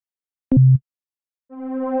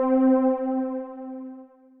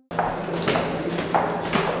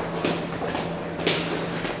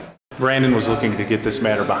Brandon was looking to get this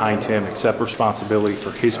matter behind him, accept responsibility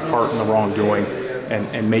for his part in the wrongdoing,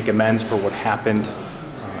 and make amends for what happened,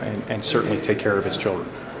 and certainly take care of his children.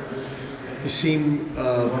 You seem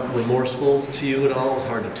remorseful to you at all? It's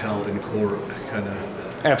hard to tell in court, kind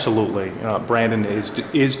of. Absolutely. Brandon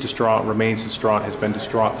is distraught, remains distraught, has been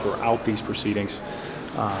distraught throughout these proceedings,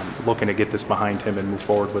 looking to get this behind him and move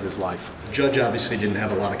forward with his life. The judge obviously didn't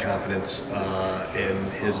have a lot of confidence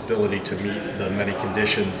in his ability to meet the many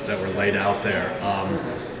conditions that were laid out there.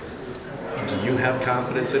 Do you have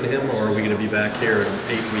confidence in him, or are we going to be back here in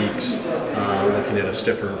 8 weeks looking at a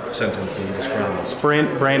stiffer sentence than was promised?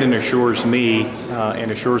 Brandon assures me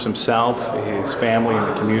and assures himself, his family, and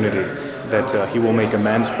the community that he will make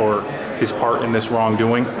amends for his part in this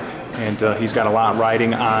wrongdoing, and he's got a lot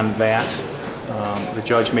riding on that. The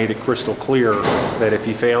judge made it crystal clear that if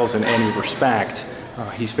he fails in any respect,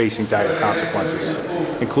 he's facing dire consequences,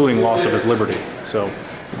 including loss of his liberty. So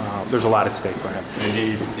there's a lot at stake for him.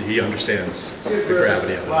 And he understands the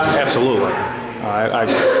gravity of it. Absolutely. I'm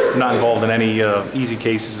not involved in any easy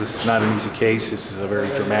cases. This is not an easy case. This is a very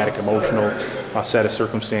dramatic, emotional set of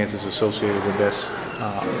circumstances associated with this.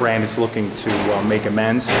 Brandon's looking to make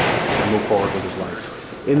amends and move forward with his life.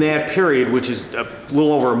 In that period, which is a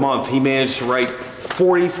little over a month, he managed to write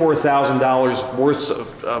 $44,000 worth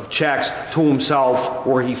of checks to himself,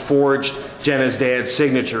 where he forged Jenna's dad's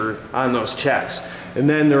signature on those checks. And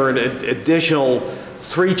then there are an additional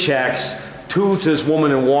 3 checks, 2 to this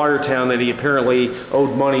woman in Watertown that he apparently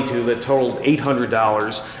owed money to that totaled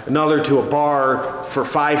 $800, another to a bar for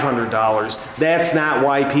 $500. That's not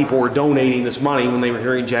why people were donating this money when they were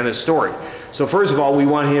hearing Jenna's story. So first of all, we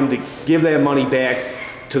want him to give that money back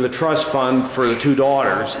to the trust fund for the 2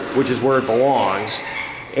 daughters, which is where it belongs.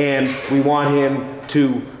 And we want him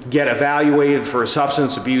to get evaluated for a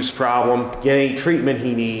substance abuse problem, get any treatment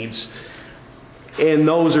he needs. And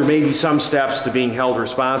those are maybe some steps to being held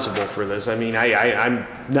responsible for this. I mean, I'm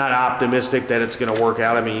not optimistic that it's going to work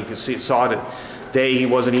out. I mean, you can see, saw today he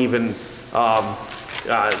wasn't even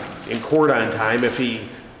in court on time.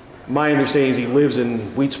 My understanding is he lives in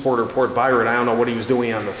Wheatsport or Port Byron. I don't know what he was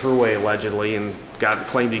doing on the thruway allegedly, and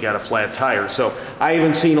claimed he got a flat tire. So I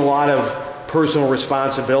haven't seen a lot of personal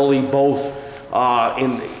responsibility, both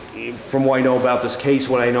from what I know about this case,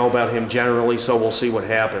 what I know about him generally. So we'll see what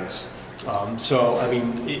happens. So I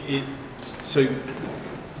mean, so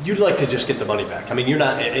you'd like to just get the money back. I mean, you're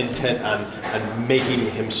not intent on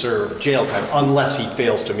making him serve jail time unless he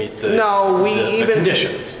fails to meet the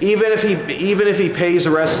conditions. Even if he pays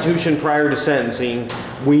the restitution prior to sentencing,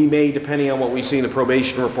 we may, depending on what we see in the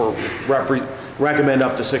probation report, recommend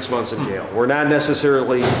up to 6 months in jail. We're not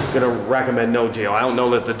necessarily going to recommend no jail. I don't know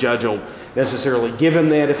that the judge will necessarily give him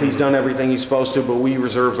that if he's done everything he's supposed to, but we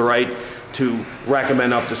reserve the right to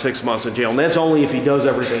recommend up to 6 months in jail. And that's only if he does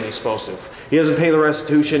everything he's supposed to. If he doesn't pay the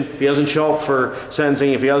restitution, if he doesn't show up for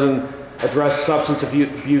sentencing, if he doesn't address substance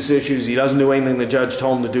abuse issues, he doesn't do anything the judge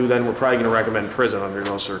told him to do, then we're probably going to recommend prison under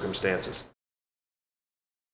those circumstances.